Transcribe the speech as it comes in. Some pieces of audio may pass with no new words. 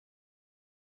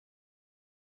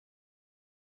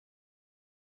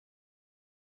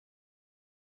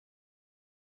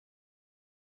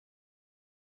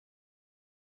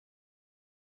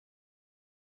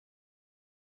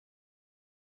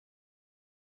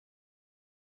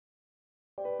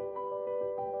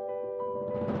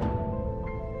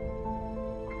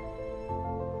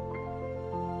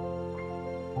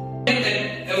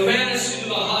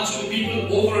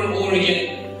over and over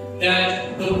again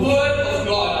that the Word of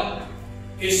God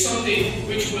is something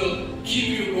which will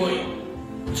keep you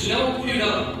going, which will never put you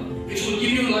down, which will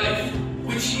give you life,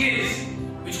 which is,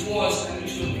 which was, and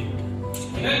which will be.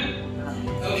 Amen?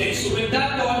 Okay, so with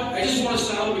that thought, I just want to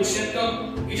start with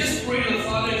Sceptre. We just pray to the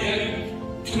Father in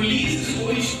heaven to release His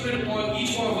Holy Spirit upon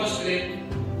each one of us today,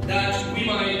 that we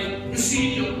might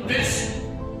receive the best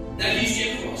that He's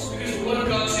given for us. Because the Word of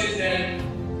God says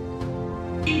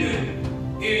that kingdom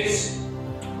is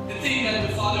the thing that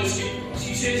the Father has given for us.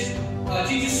 He says,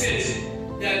 Jesus says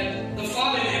that the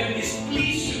Father in heaven is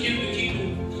pleased to give the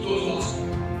kingdom to those who ask Him.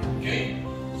 Okay?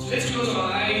 So let's close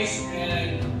our eyes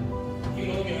and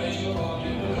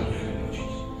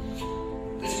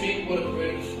let's make a word of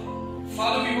prayer.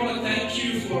 Father, we want to thank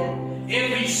you for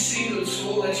every single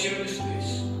soul that's here in this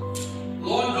place.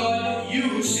 Lord God, you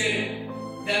who said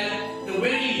that the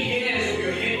very hairs of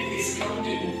your head is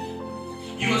counted.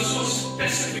 You are so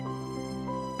specific.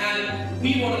 And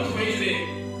we want to pray today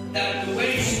that the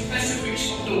very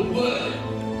specifics of the word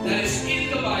that is in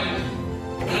the Bible,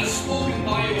 that is spoken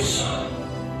by your Son,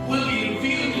 will be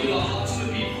revealed to the hearts of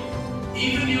the people,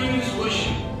 even during this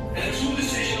worship and through the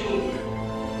session of the word.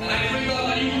 And I pray, God,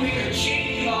 that you will make a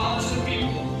change in the hearts of the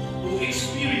people who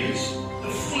experience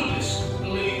the fullness of the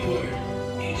living word.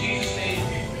 In Jesus' name we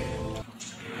pray.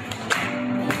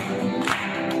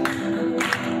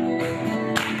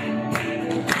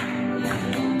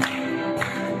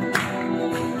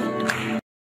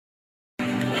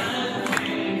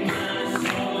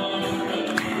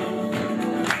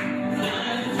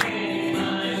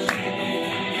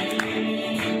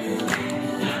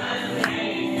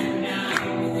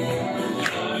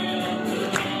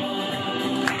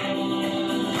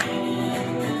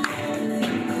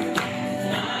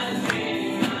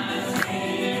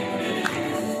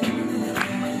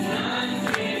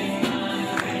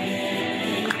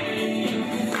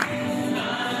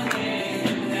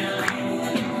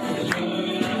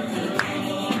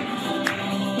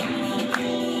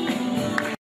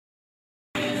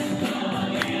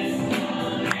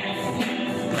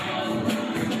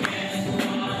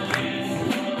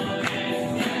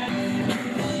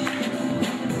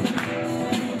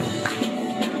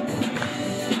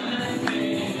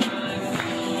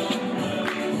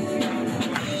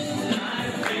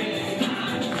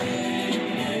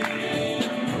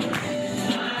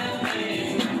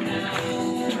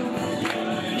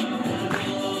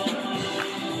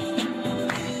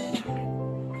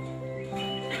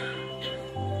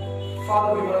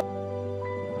 Father, we want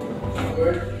to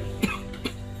word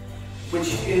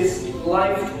which is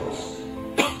life to us.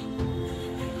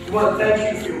 We want to thank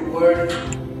you for your word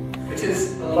which is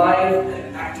alive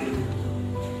and active.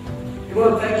 We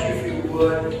want to thank you for your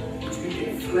word which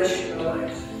became flesh in our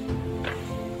lives.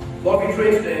 Lord, we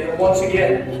pray today that once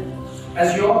again,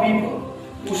 as your people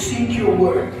who seek your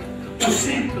word, who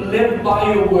seek to live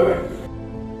by your word,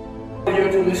 here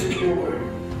to listen to your word,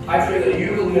 I pray that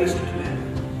you will minister to them.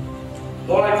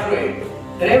 Lord, I pray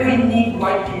that every need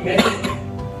might be met,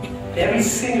 every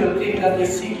single thing that they're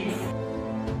seeking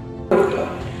for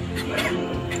God.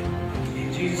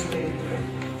 In Jesus' name we pray.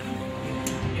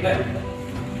 Amen.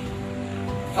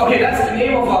 Okay, that's the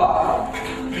name of our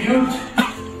youth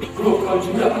group called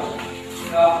Judah.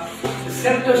 The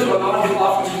Sceptre shall not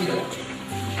depart from Judah.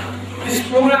 This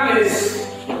program is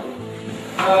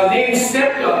named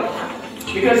Sceptre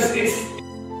because it's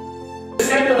the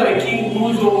scepter that a king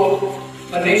rules over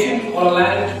a nation or a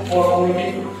land or over a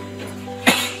people.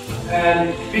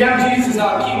 And we have Jesus as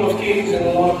our King of Kings and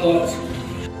the Lord of Lords.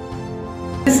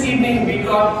 This evening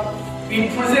we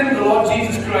present the Lord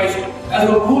Jesus Christ as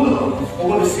a ruler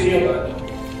over the city of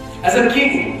God. As a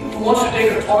king who wants to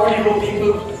take authority over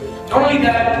people. Not only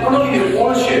that, not only the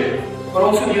ownership, but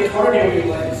also the authority over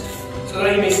your lives. So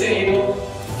that he may say, you know,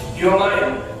 you're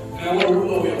mine, and I want to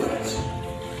rule over your lives.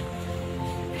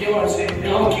 You get what I'm saying? You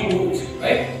know how a king rules,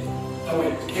 right?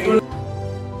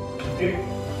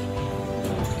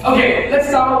 Okay, let's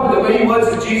start off with the very words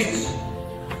of Jesus.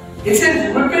 It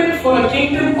says, repent, for the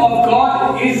kingdom of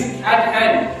God is at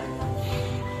hand.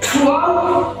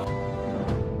 Throughout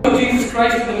Jesus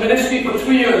Christ in the ministry for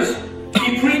 3 years,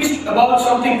 he preached about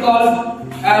something called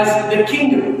as the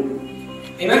kingdom.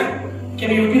 Amen? Can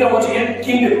you repeat that once again?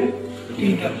 Kingdom.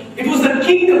 It was the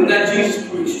kingdom that Jesus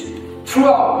preached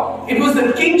throughout. It was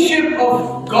the kingship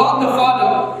of God the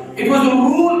Father. It was the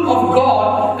rule of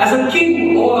God as a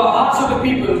king over the hearts of the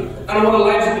people and over the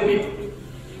lives of the people.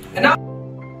 And now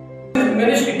his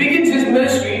ministry begins his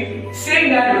ministry saying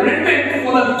that repent,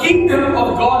 for the kingdom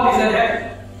of God is at hand.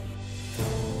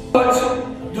 But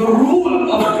the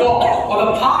rule of God or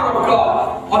the power of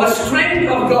God or the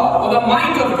strength of God or the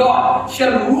might of God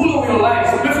shall rule over your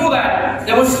lives. Before that,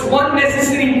 there was one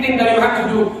necessary thing that you have to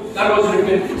do, that was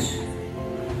repentance.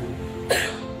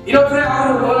 You know, today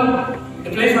out in the world, the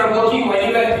place where I'm working, or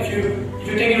anywhere, if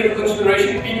you take it into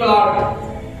consideration, people are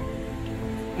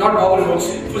not bothered about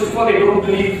sin. First of all, they don't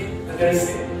believe that there is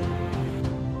sin.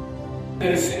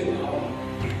 There is sin.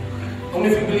 Only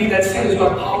if you believe that sin is your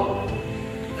power.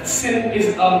 That sin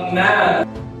is a man.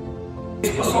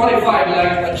 It's personified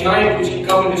like a giant which can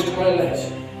come and destroy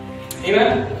lives.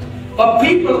 Amen? But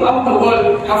people out in the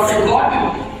world have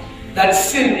forgotten that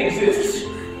sin exists.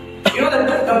 You know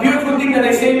that the beautiful thing that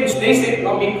they say,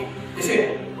 not me, they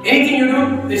say, anything you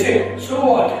do, they say, so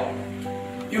what?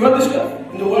 You heard this stuff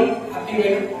in the world happening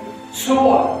right now? So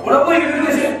what? Whatever you do,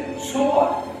 they say, so what?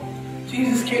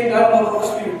 Jesus came down on the cross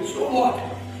for you, so what?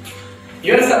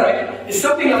 You understand, right? It's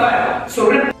something like that. So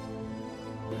repentance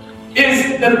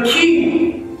is the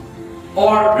key,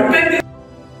 or repentance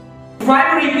is the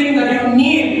primary thing that you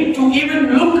need to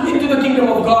even look into the kingdom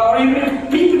of God, or even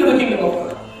peep into the kingdom of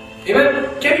God.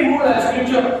 Amen? Can we move that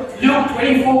scripture? Luke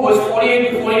 24 verse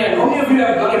 48 to 49. How many of you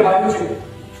have got your Bibles here?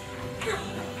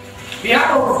 We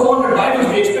have over 400 Bibles.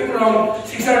 We expect around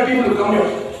 600 people to come here.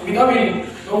 So we thought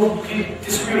don't be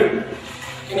distributed.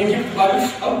 Can you keep the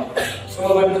Bibles up? Some of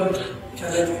the Bibles are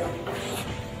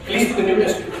at least for the New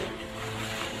Testament.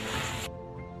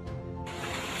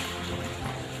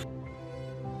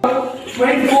 Luke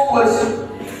 24 verse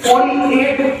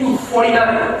 48 to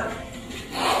 49.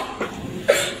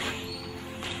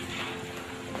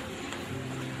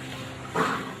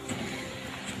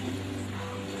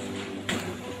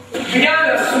 Began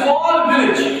a small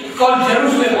village called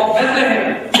Jerusalem or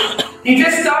Bethlehem. He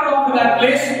just started off in that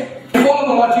place. Follow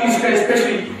the Lord Jesus Christ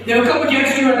especially. They will come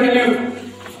against you and tell you,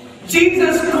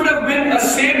 Jesus could have been a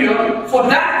savior for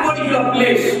that particular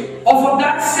place, or for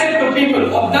that set of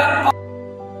people, of that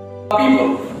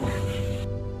people.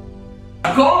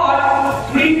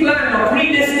 God pre-planned or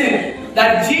predestined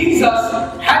that Jesus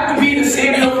had to be the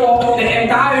savior for the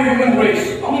entire human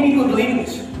race. How many people believe in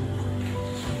this?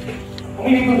 How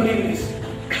many people believe in this?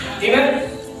 Amen?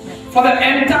 For the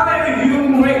entire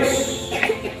human race.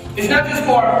 It's not just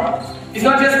for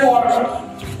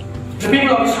the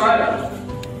people of Israel.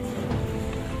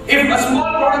 If a small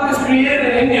product is created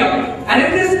in India, and if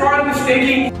this product is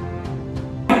taking, it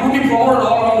would be promoted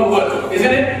all around the world,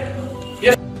 isn't it?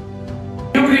 Yes.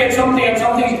 You create something and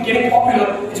something is getting popular,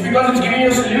 it's because it's giving you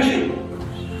a solution.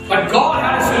 But God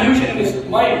had a solution in His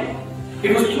mind.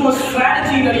 It was through a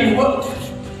strategy that He worked.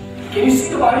 Can you see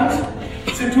the Bibles?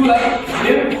 Is it too light?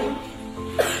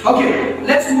 Okay,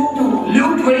 let's move to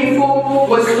Luke 24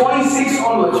 verse 46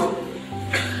 onwards.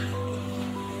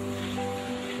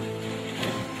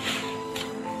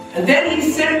 And then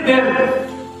He said to them,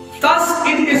 thus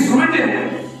it is written,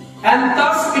 and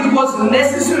thus it was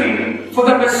necessary for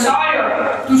the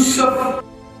Messiah to suffer,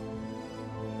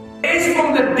 raise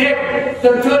from the dead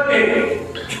the third day,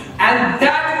 and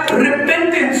that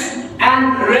repentance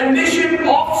and remission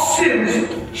of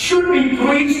sins should be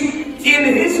preached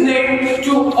in His name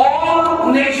to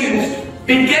all nations,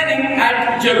 beginning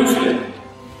at Jerusalem.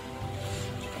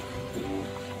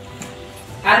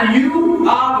 And you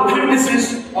are the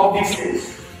witnesses of these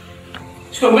things.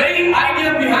 So the very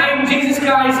idea behind Jesus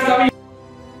Christ coming,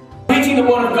 preaching the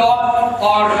word of God,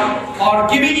 or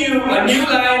giving you a new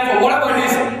life, or whatever it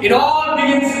is, it all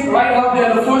begins right out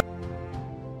there, the first.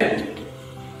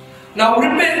 Now,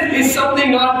 repent is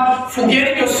something not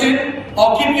forgetting your sin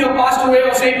or keeping your past away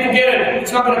or saying forget it,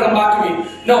 it's not going to come back to me.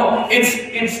 No,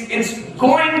 it's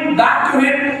going back to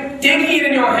Him, taking it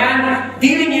in your hand,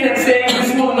 dealing it and saying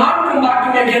this will not come back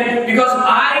to me again because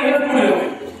I have put it away.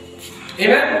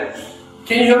 Amen?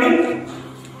 Can you hear me?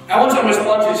 I want some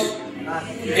responses.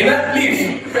 Amen? Please.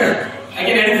 I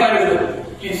get edified with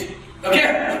them. Please. Okay?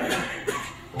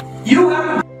 You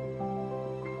have to.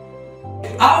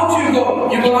 Out you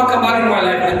go. You will not come back into my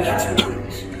life. And that's what it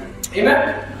is.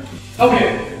 Amen? Okay.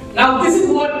 Now this is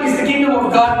what is the kingdom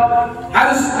of God.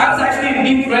 I was actually in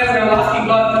deep prayer and I was asking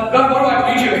God, what do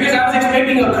I preach here? Because I was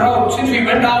expecting a crowd. Since we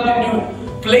went out into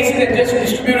places and just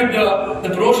distributed the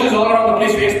brochures all around the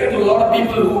place, we expected a lot of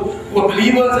people who are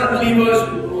believers, unbelievers,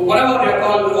 whatever they are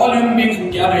called, all human beings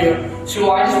would gather here.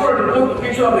 So I just wanted to put the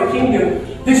picture of the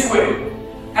kingdom this way.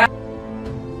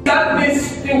 And done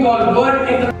this thing called word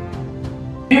in the.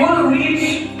 We want to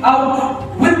reach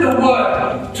out with the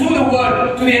word, through the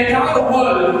word, to the entire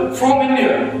world from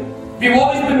India. We've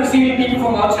always been receiving people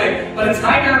from outside, but it's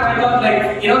high time I thought,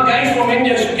 guys from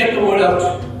India should get the word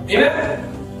out. Amen?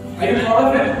 Are you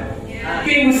proud of it?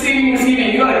 Yeah.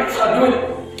 Receiving, you gotta start doing it.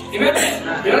 Amen?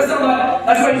 You understand that?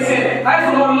 That's why he said,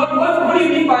 ask the Lord, what do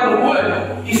you mean by the word?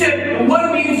 He said, the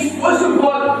word means, first of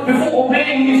all, before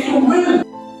obeying, is to will. You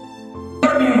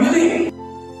gotta be willing.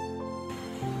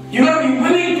 You gotta be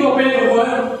willing to obey the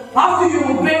word. After you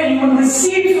obey, you will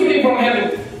receive something from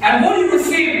heaven. And what you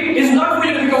receive is not for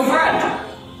you to become fat.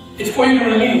 It's for you to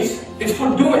release. It's for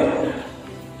doing.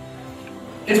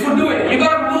 It's for doing. You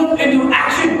gotta move into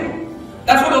action.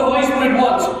 That's what the Holy Spirit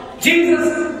wants. Jesus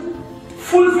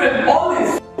fulfilled all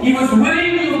this. He was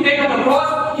willing to take up the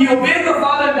cross. He obeyed the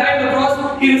Father and died on the cross.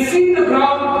 He received the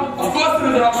crown, of course,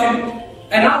 through the resurrection.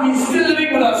 And now he's still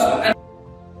living with us.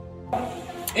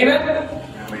 Amen?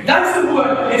 That's the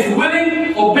word. It's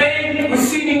willing, obeying,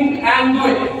 receiving, and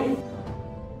doing.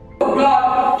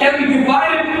 God can be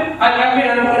divided,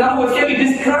 in other words, can be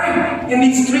described in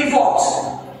these three forms.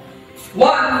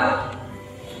 One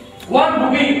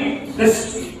would be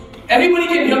this. Everybody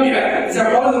can hear me, right? Is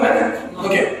that all of the matter?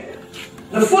 Okay.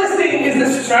 The first thing is the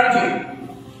strategy.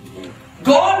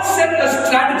 God set a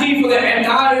strategy for the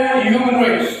entire human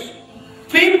race.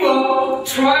 People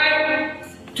try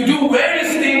to do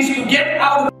various things to get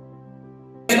out of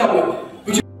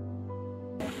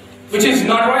which is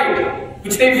not right,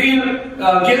 which they feel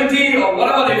guilty or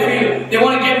whatever they feel. They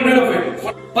want to get rid of it.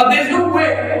 But there's no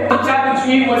way. Chapter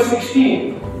 3 verse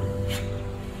 16.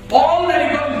 All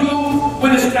that you got to do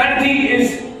with the strategy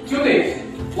is two things.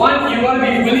 One, you got to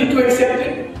be willing to accept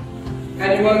it, and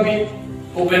you got to be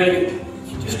obeying it.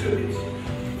 Just two things.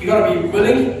 You got to be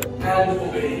willing and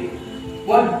obeying.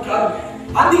 What God?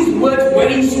 Are these words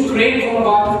very straight from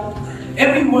God?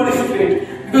 Every word is straight.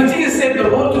 Because Jesus said the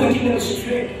road to the kingdom is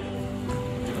straight.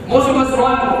 Most of us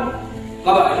run.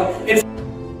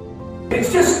 It's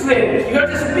just straight. You got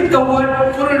to just pick the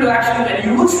word, put it into action, and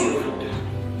you will see it.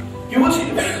 You will see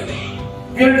it.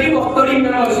 We are a team of 13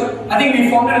 members. I think we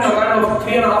formed it in a matter of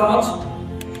 3.5 months.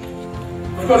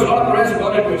 Of course, a lot of friends have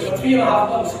got into it. So 3.5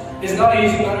 months is not an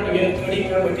easy matter to get a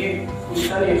 13-member team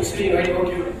who's sitting right about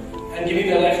you and giving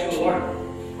their life to the Lord.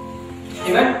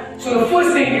 Amen? So the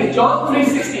first thing is John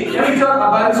 3:16. Can we turn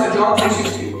our Bibles to John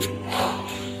 3:16?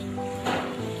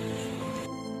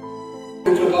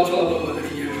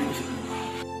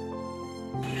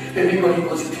 Everybody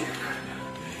knows it.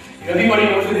 Everybody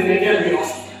knows it in India, it'll be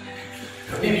awesome.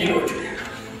 Maybe you know it.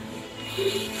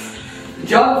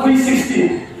 John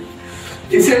 3:16.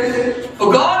 It says, for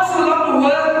God so loved the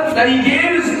world that he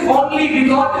gave his only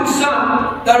begotten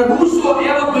Son, that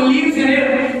whosoever believes in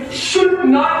him should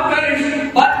not perish,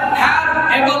 but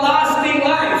have everlasting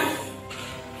life.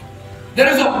 There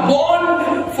is a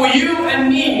bond for you and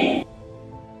me.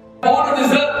 Bond of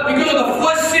this earth because of the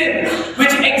first sin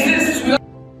which exists without.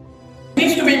 It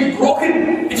needs to be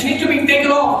broken. It needs to be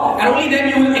taken off. And only then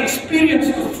you will experience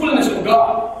the fullness of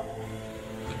God.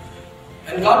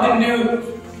 And God didn't do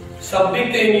some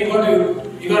big thing. You got to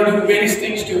do various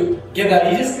things to get that.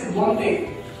 He just did one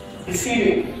thing.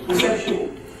 Receiving.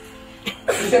 Reception.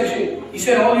 Reception. He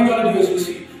said all you got to do is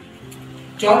receive.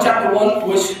 John chapter 1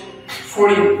 verse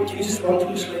 40. Can you just run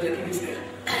through this? I think it's there.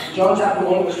 John chapter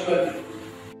 1 verse 12.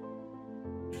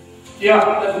 Yeah,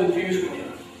 that's the previous one. Yeah.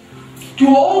 To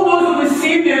all those who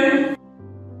received him,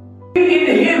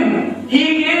 in him, he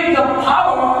gave the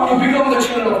power to become the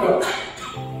children of God.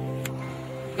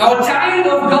 Now, a child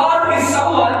of God is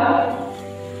someone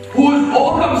who has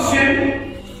overcome sin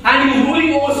and is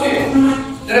ruling over sin.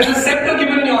 There is a scepter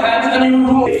given in your hands and you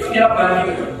rule. Get up and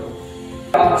you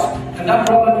and that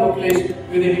brought them to a place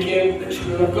where they became the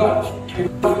children of God. Take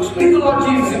the Lord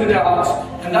Jesus into their hearts,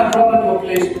 and that brought them to a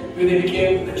place where they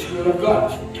became the children of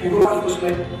God. Can we go back to the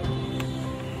slide?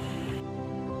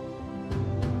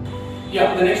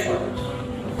 Yeah, the next one.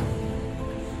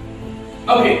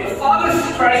 Okay, the Father's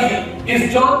strategy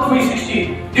is John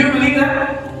 3:16. Do you believe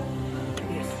that?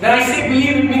 When I say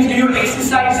believe, it means do you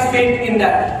exercise faith in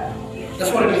that?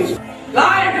 That's what it means.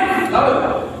 Life! Love it.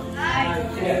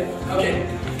 Yeah. Okay.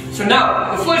 So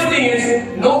now, the first thing is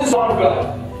know this Word of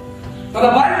God. Now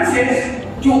the Bible says,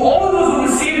 to all those who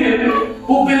received him,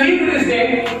 who believed in his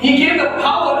name, he gave the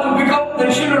power to become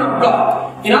the children of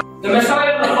God. You know, the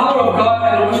Messiah, the power of God,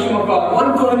 and the wisdom of God.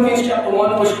 1 Corinthians chapter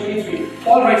 1 verse 23.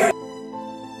 Paul writes,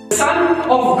 the Son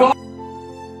of God,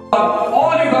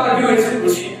 all you gotta do is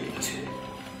receive it. That's it.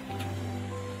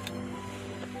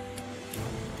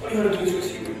 All you gotta do is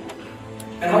receive it.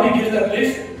 And how do you get to that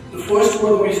place? The first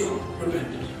word we saw, repent.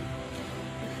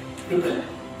 Repent.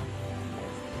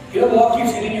 You know what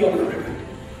keeps hitting you on the repent.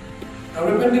 Now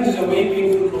repentance is a very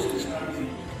painful process, it's not easy.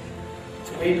 It's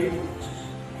a very painful process.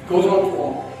 It goes on for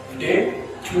a day,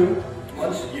 2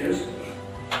 months, years.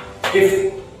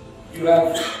 If you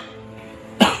have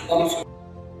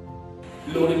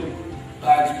loaded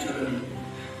bags which are in.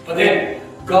 But then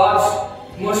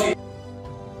God's mercy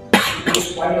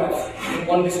is wiped off in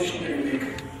one decision that you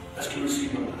make. That's to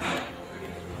receive Him.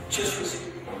 Just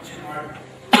receive Him. Say, Lord,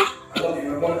 I love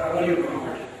you. I want you in my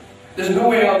heart. There's no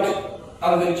way out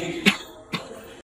other than Jesus.